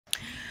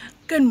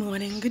Good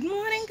morning, good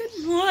morning,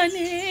 good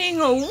morning.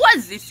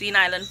 What's this Scene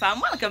Island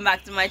fam? Welcome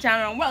back to my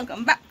channel and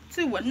welcome back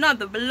to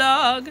another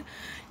vlog.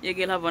 You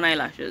can have on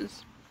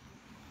eyelashes.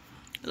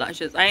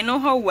 Lashes. I know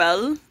how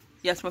well.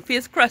 Yes, my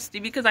face crusty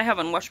because I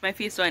haven't washed my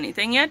face or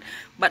anything yet.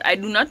 But I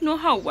do not know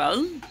how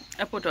well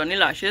I put on the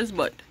lashes.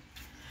 But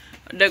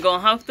they're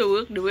gonna have to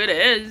work the way it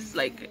is.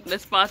 Like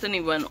this part isn't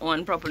even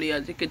on properly,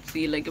 as you could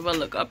see. Like if I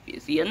look up, you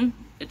see,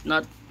 it's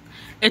not.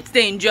 It's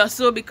staying just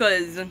so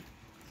because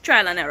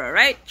trial and error,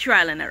 right?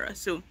 Trial and error.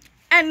 So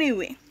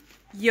anyway,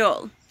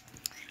 y'all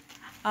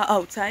are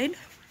outside,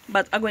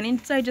 but I'm going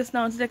inside just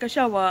now to take a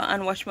shower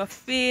and wash my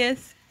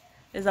face.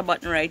 There's a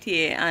button right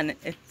here and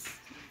it's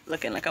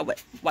looking like a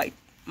white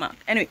mark.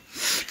 Anyway,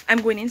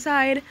 I'm going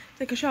inside,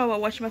 take a shower,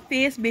 wash my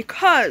face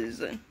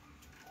because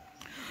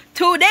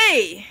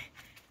today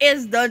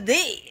is the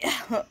day.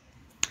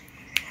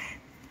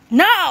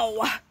 Now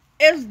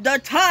is the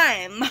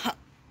time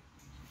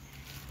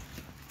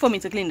for me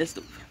to clean the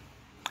stove.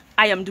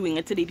 I am doing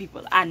it today,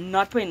 people. I'm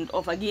not putting it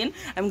off again.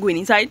 I'm going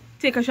inside,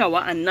 take a shower,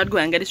 and not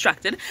going and get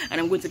distracted.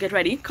 And I'm going to get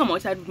ready, come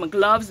outside with my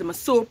gloves, my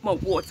soap, my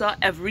water,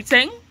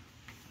 everything,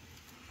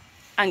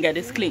 and get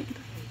this cleaned.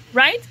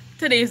 Right?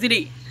 Today is the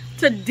day.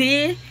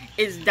 Today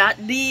is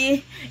that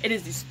day. It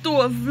is the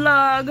stove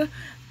vlog.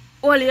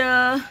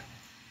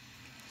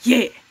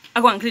 Yeah,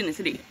 I'm going to clean it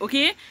today,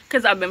 okay?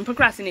 Because I've been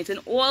procrastinating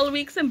all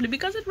week simply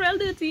because it's real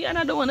dirty and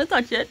I don't want to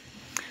touch it.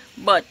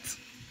 But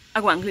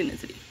I'm going to clean it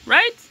today,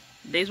 right?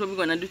 This is what we're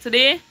gonna do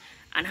today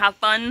and have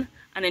fun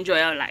and enjoy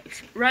our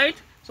lives, right?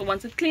 So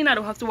once it's clean, I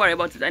don't have to worry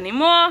about it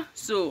anymore.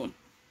 So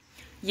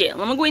yeah, I'm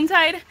gonna go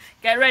inside,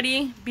 get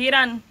ready, bathe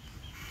and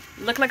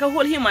look like a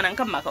whole human and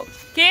come back out.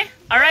 Okay?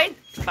 Alright?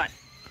 Fine.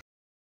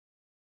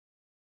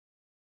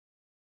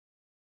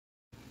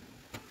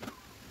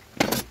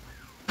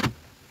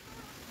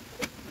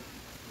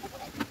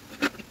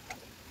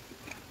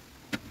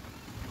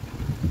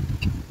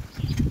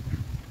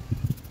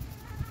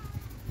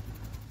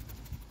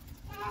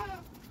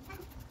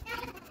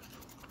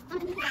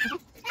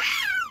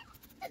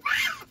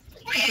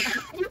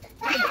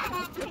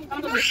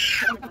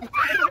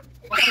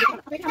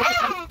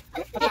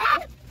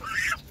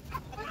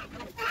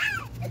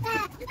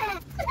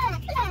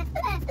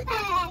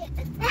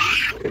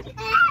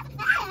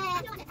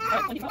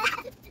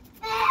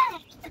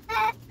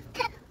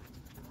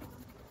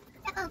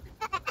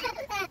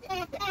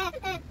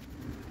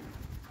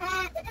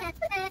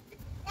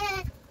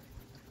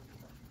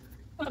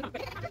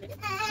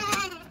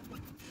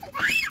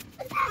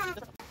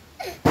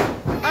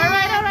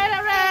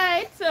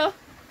 Alright. So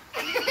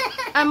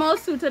I'm all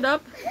suited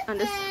up and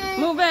just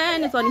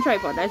moving. It's on the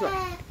tripod, that's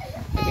why.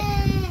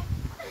 Okay.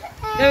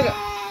 There we go.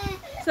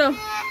 So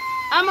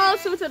I'm all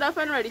suited up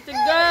and ready to go.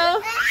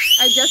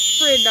 I just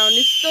sprayed down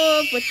the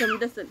stove with some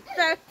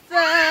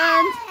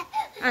disinfectant.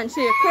 And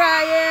she's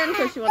crying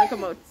because she wanna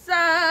come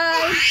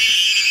outside.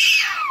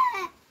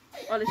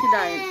 Or is she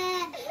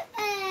dying?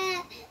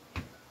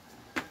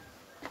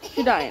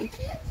 She dying.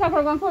 So I'm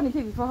going to put on the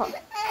TV for her.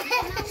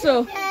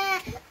 So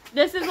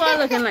this is what I'm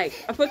looking like.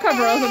 I put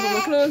coveralls over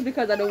my clothes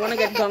because I don't want to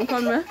get gunk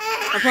on me.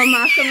 I put a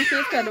mask on my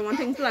face because I don't want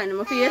things flying in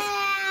my face.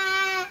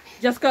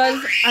 Just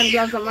because and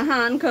gloves on my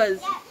hand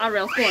because I'm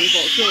real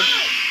scornful. So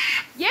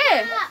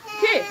yeah.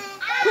 Okay.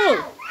 Cool.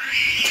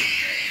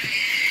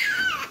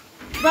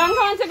 Brown,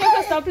 come and take a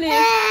first up, please.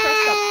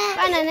 First up.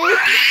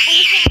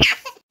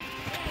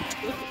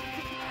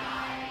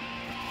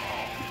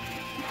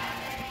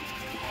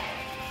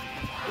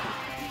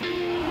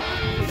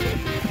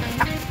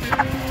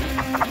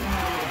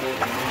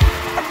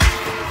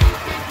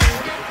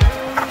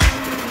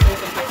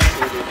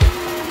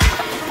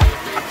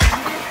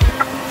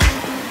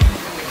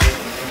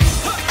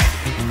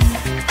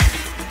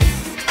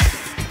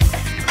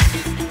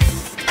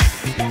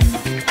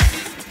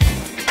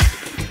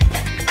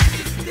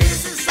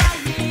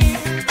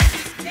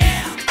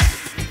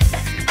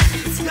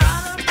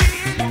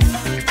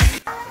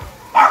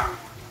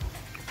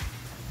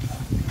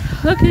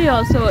 Okay,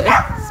 y'all, so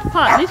it's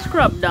partly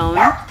scrubbed down.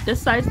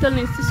 This side still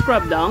needs to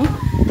scrub down,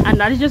 and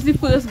that is just the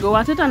first go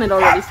at it, and it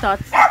already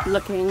starts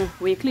looking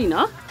way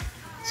cleaner.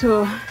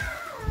 So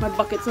my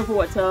buckets of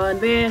water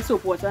and there,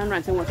 soap water and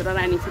rinsing water that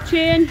I need to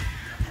change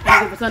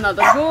and give it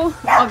another go.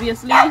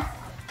 Obviously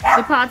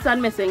the parts are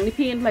missing, the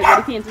paint, like where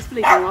the paint is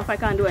flaking off, I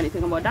can't do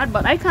anything about that,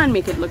 but I can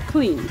make it look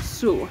clean.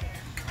 So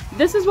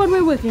this is what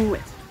we're working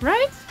with,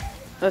 right?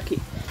 Okay,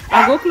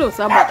 I'll go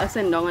closer, but I'll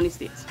send down on the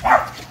stairs.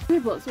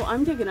 People, so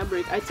I'm taking a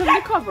break. I took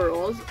the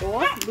coveralls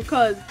off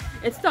because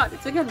it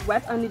started to get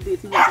wet and the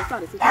dirty water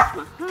started to touch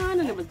my hand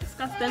and it was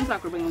disgusting, so I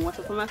could bring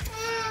water from it.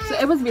 So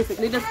it was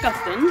basically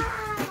disgusting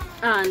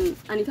and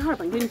I need to hurry up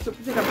and clean to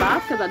take a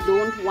bath because I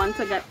don't want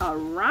to get a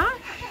rash.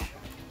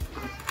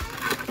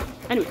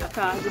 Anyway, I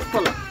can just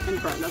pull up in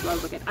front, that's what I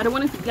was looking at. I don't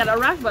want to get a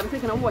rash, but I'm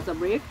taking a water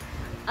break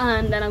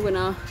and then I'm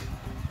gonna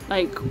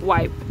like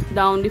wipe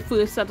down the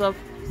first set of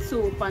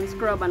soap and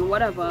scrub and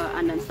whatever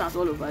and then start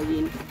all over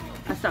again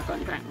a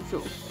second time.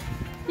 So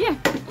yeah,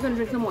 I'm gonna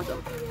drink some water.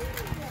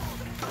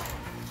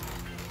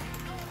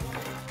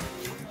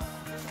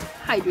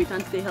 hydrate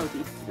and stay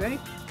healthy, right?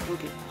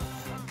 Okay.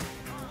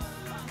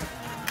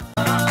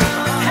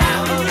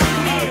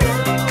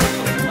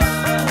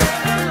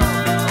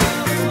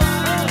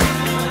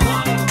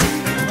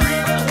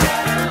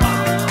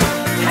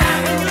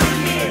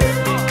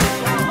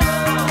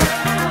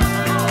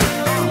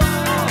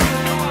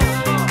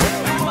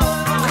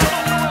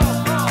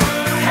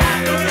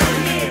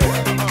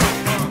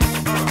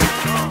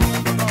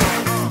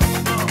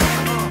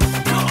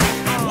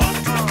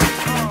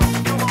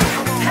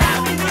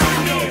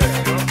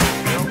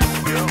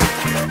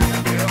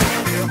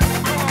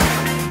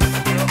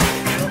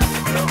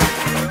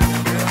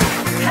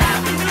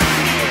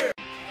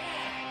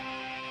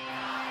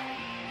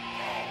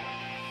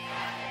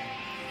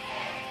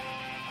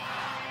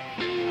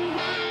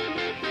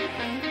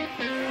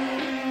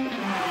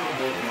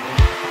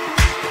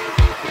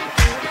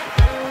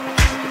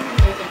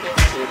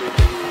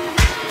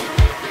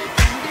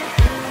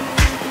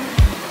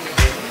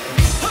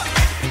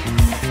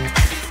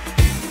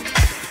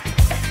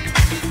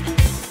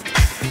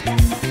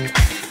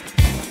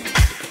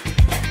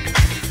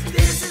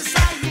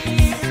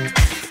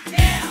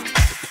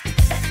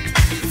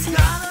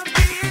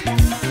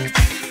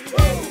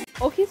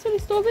 Okay, so the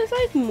stove is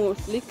like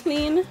mostly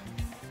clean.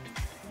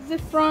 The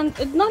front,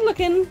 it's not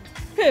looking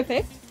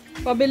perfect,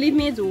 but believe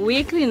me, it's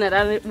way cleaner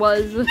than it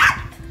was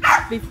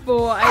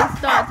before I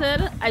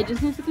started. I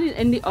just need to clean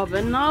in the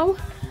oven now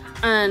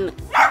and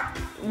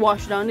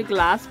wash down the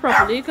glass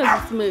properly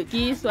because it's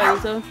murky, so I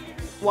need to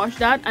wash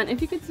that. And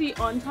if you can see,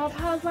 on top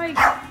has like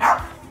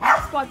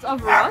spots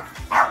of rust,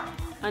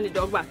 and the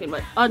dog backing,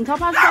 but on top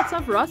has spots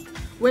of rust,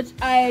 which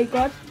I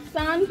got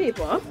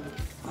sandpaper.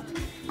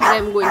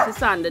 I'm going to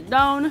sand it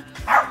down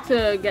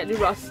to get the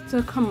rust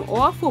to come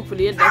off.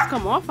 Hopefully it does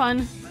come off,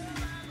 and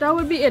that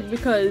would be it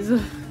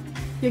because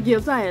your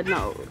girl's tired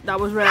now. That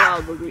was real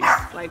elbow grease,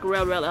 like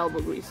real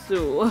elbow grease.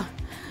 So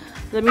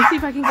let me see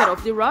if I can get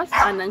off the rust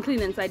and then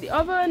clean inside the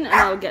oven, and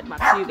I'll get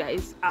back to you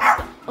guys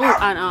after. Oh,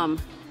 and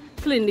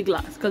clean the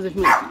glass because it's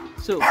messy.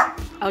 So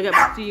I'll get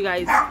back to you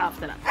guys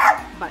after that.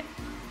 Bye.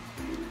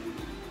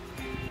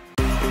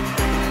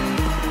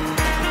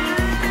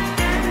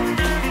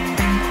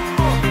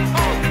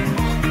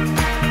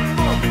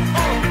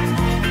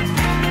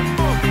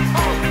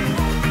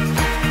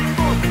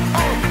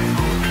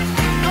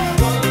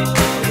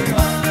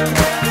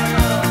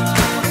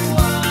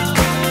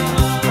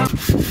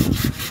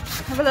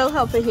 A little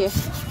helper here.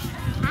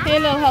 Hey,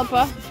 little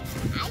helper.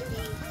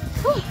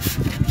 Whew.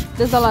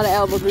 There's a lot of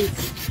elbow grease.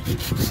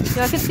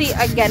 So I can see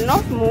I get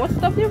off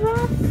most of the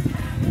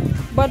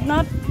rust, but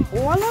not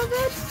all of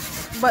it.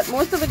 But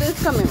most of it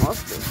is coming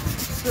off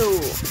too.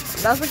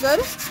 So that's a good.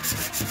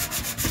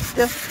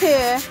 Just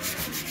here,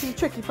 the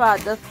tricky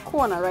part, the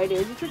corner right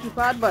there is the tricky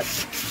part, but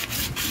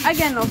I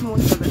get off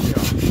most of it,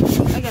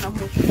 y'all. I get off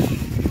most of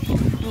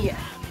it. Yeah.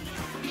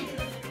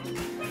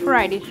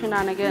 Friday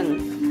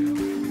shenanigans.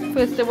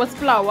 First it was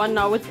flour,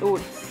 now it's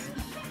oats.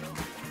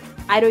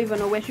 I don't even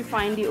know where she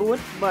find the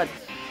oats, but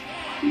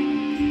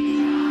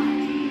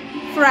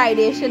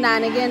Friday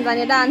shenanigans. And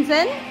you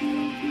dancing?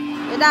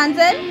 You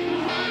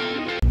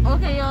dancing?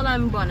 Okay, y'all,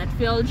 I'm bonnet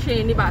filled, Shay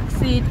in the back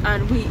seat,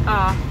 and we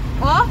are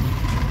off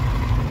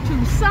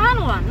to San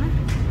Juan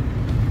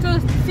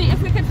to see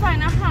if we can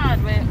find a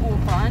hardware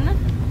open.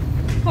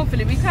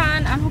 Hopefully we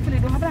can, and hopefully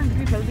don't have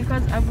any people,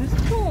 because I was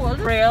told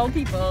real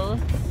people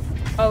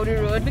out the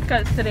road,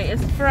 because today is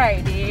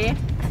Friday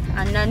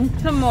and then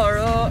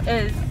tomorrow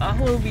is a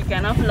whole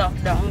weekend of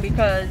lockdown,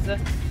 because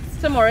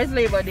tomorrow is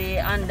Labor Day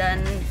and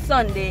then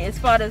Sunday is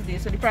Father's Day.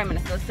 So the Prime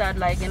Minister said,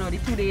 like, you know, the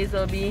 2 days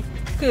will be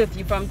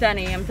curfew from 10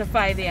 a.m. to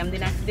 5 a.m. the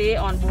next day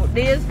on both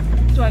days.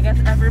 So I guess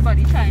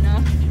everybody trying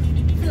to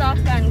flock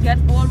and get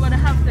all what they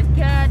have to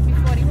get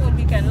before the whole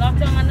weekend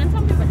lockdown, and then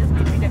some people just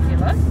being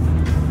ridiculous.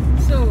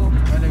 So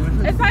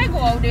if I go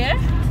out there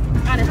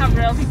and I have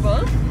real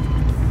people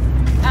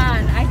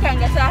and I can't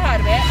get a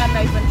hardware, I'm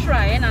not even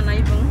trying, and I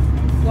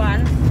even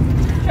want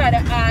to try to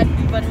add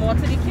even more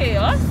to the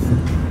chaos.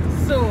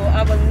 So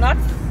I will not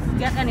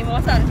get any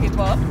more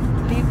sandpaper,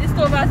 leave the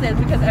stove as is,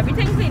 because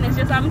everything's clean. It's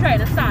just I'm trying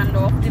to sand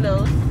off the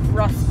little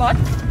rust spots,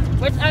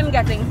 which I'm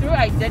getting through.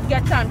 I did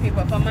get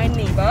sandpaper from my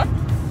neighbor,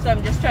 so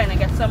I'm just trying to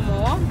get some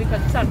more,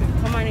 because the sandpaper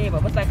from my neighbor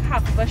was like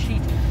half of a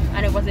sheet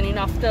and it wasn't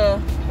enough to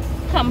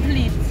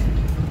complete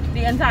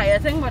the entire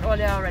thing. But all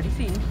you already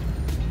seen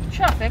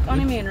traffic on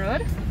the main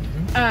road.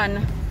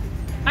 And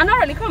I'm not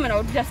really coming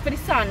out just for the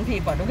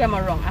sandpaper, don't get me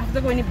wrong. I have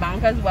to go in the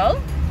bank as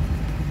well.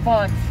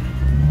 But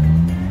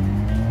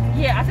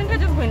yeah, I think I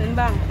just go in the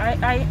bank.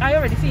 I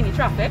already seen the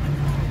traffic,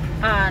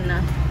 and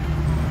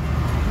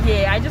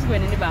yeah, I just go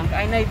in the bank.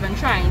 I'm not even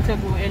trying to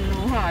go in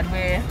no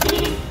hardware.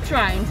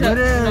 Trying to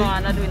no,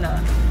 I'm not doing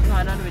that. No,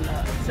 I'm not doing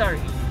that. Sorry.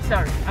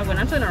 I'm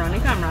gonna turn around the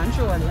camera and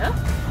show you.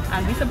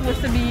 And we're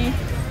supposed to be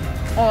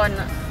on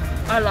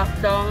a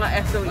lockdown,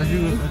 a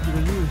SOE.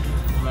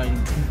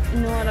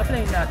 No, I'm not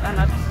playing that.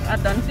 I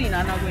don't see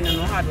I'm not going to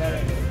no hardware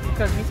right now,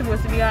 because we're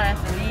supposed to be on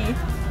SOE,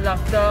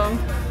 lockdown,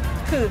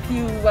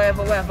 curfew,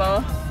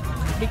 whatever,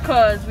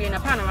 because we're in a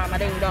panorama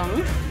ding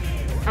dong,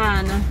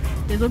 and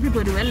There's what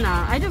people doing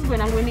now. I just go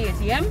in and go in the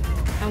ATM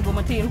and go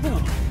my tail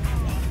home.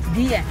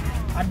 Yeah.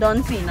 I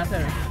done seen that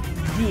already.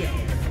 Yeah.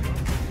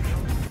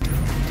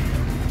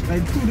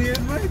 Like 2 days,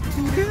 right?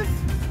 2 days?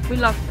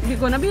 We're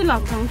gonna be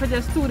locked down for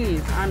just 2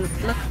 days, and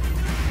look,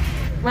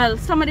 well,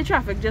 some of the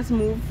traffic just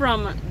moved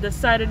from the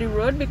side of the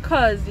road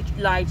because the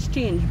lights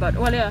changed. But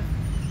well, yeah,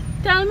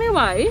 tell me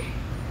why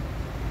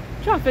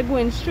traffic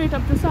going straight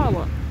up to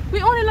Sawa.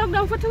 We only locked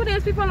down for 2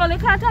 days. People all they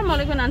can't tell me all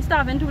they going and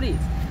starve in 2 days.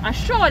 I'm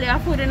sure they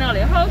have food in all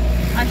their house.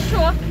 I'm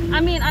sure.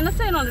 I mean, I'm not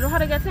saying all they know how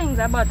to get things,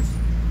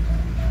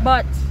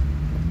 but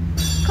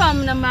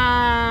come the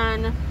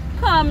man,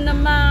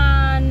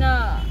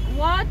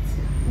 what?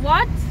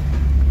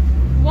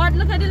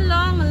 Look at the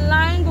long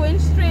line going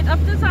straight up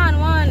to San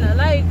Juan.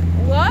 Like,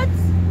 what?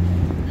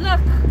 Look,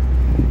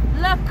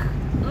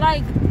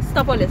 like,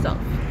 stop all yourself.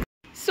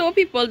 So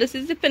people, this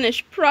is the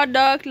finished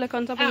product. Look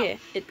on top of here.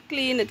 It's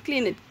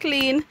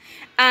clean.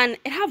 And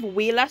it have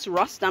way less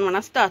rust than when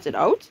I started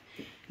out.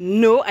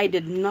 No, I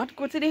did not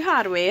go to the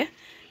hardware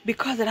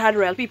because it had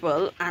real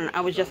people and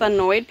I was just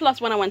annoyed.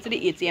 Plus when I went to the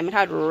ATM, it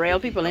had real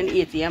people in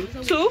the ATM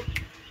too.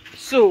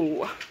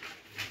 So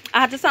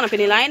I had to stand up in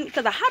the line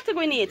because I had to go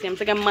in the ATM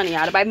to get money. I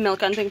had to buy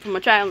milk and things for my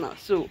child now.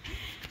 So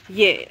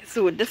yeah,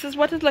 so this is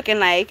what it's looking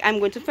like. I'm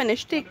going to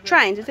finish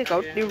trying to take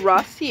out the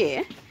rust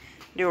here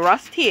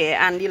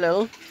and the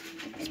little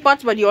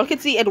spots, but you all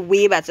could see it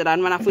way better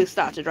than when I first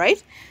started,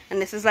 right?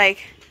 And this is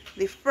like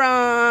the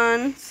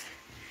front.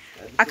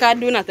 I can't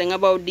do nothing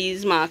about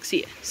these marks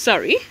here,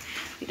 sorry.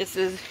 This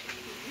is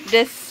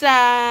this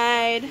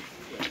side,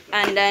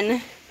 and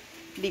then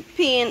the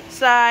paint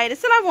side. I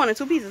still have 1 or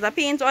 2 pieces of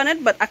paint on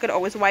it, but I could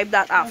always wipe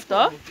that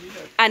after.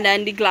 And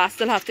then the glass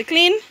still have to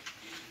clean.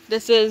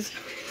 This is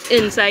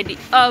inside the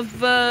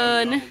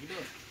oven.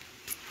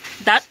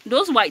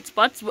 Those white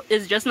spots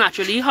is just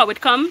naturally how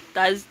it come.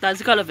 That's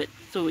the color of it.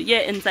 So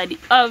yeah, inside the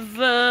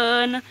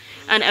oven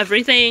and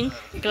everything,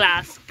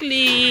 glass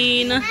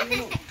clean.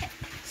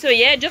 So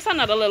yeah, just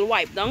another little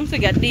wipe down to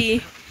get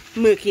the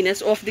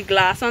murkiness off the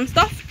glass and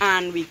stuff,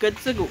 and we good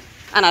to go.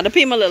 And I had to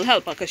pay my little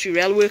helper because she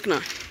real work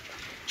now.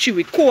 She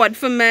record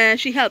for me,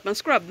 she help me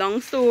scrub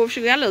down stove.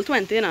 She got a little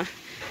 20, you know,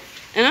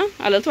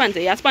 a little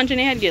 20. Yeah, sponge in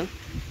your head, girl.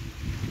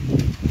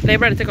 Let your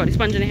brother take out the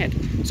sponge in your head.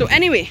 So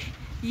anyway,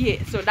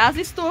 yeah, so that's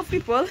the stove,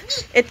 people.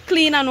 It's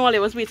clean and all. I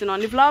was waiting on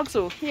the vlog,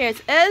 so here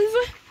it is.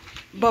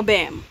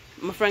 Ba-bam.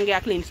 My friend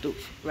got a clean stove,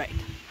 right?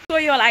 So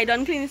y'all, I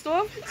done clean the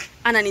stove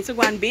and I need to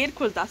go and bathe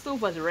because that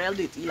stove was real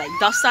dirty, like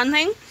dust and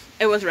thing.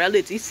 It was real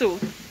dirty, so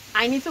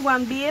I need to go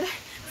and bathe,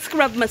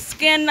 scrub my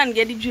skin and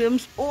get the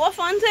germs off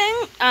and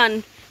thing.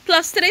 And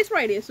plus today's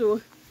Friday,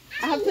 so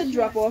I have to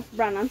drop off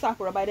Brandon and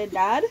Sakura by the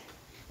dad.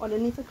 Or they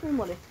need to cream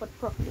all it, but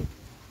properly.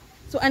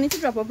 So I need to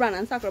drop off Brandon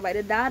and Sakura by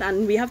the dad,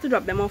 and we have to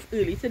drop them off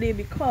early today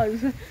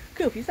because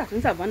curfew starts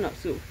in 7 now,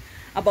 so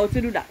about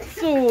to do that.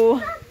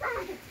 So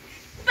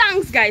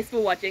thanks guys for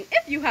watching.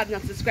 If you have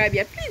not subscribed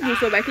yet, please do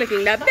so by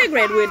clicking that big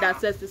red word that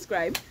says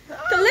subscribe.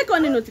 Click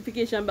on the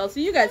notification bell so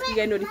you guys can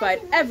get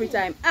notified every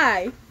time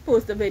I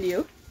post a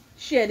video.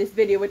 Share this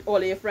video with all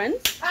of your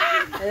friends.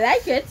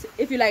 Like it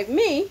if you like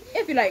me,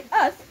 if you like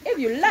us, if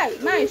you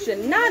like my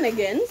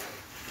shenanigans.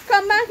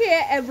 Come back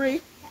here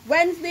every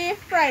Wednesday,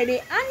 Friday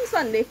and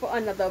Sunday for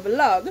another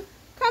vlog.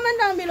 Comment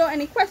down below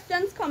any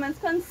questions, comments,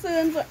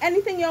 concerns, or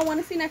anything y'all want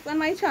to see next on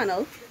my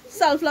channel.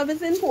 Self-love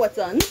is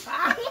important.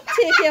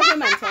 Take care of your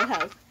mental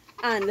health.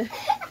 And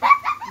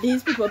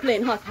these people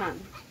playing hot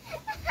hand.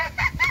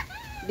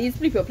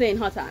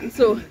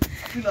 So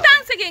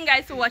thanks again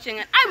guys for watching,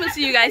 and I will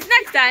see you guys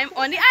next time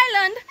on the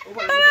island.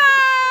 Bye bye.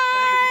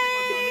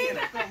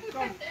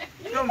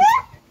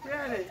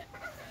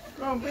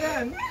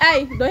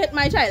 Hey, don't hit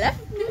my child, eh?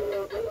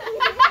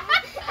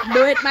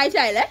 Don't hit my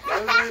child, eh?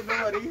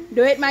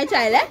 Don't hit my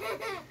child, eh?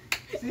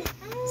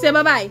 Say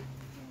bye bye.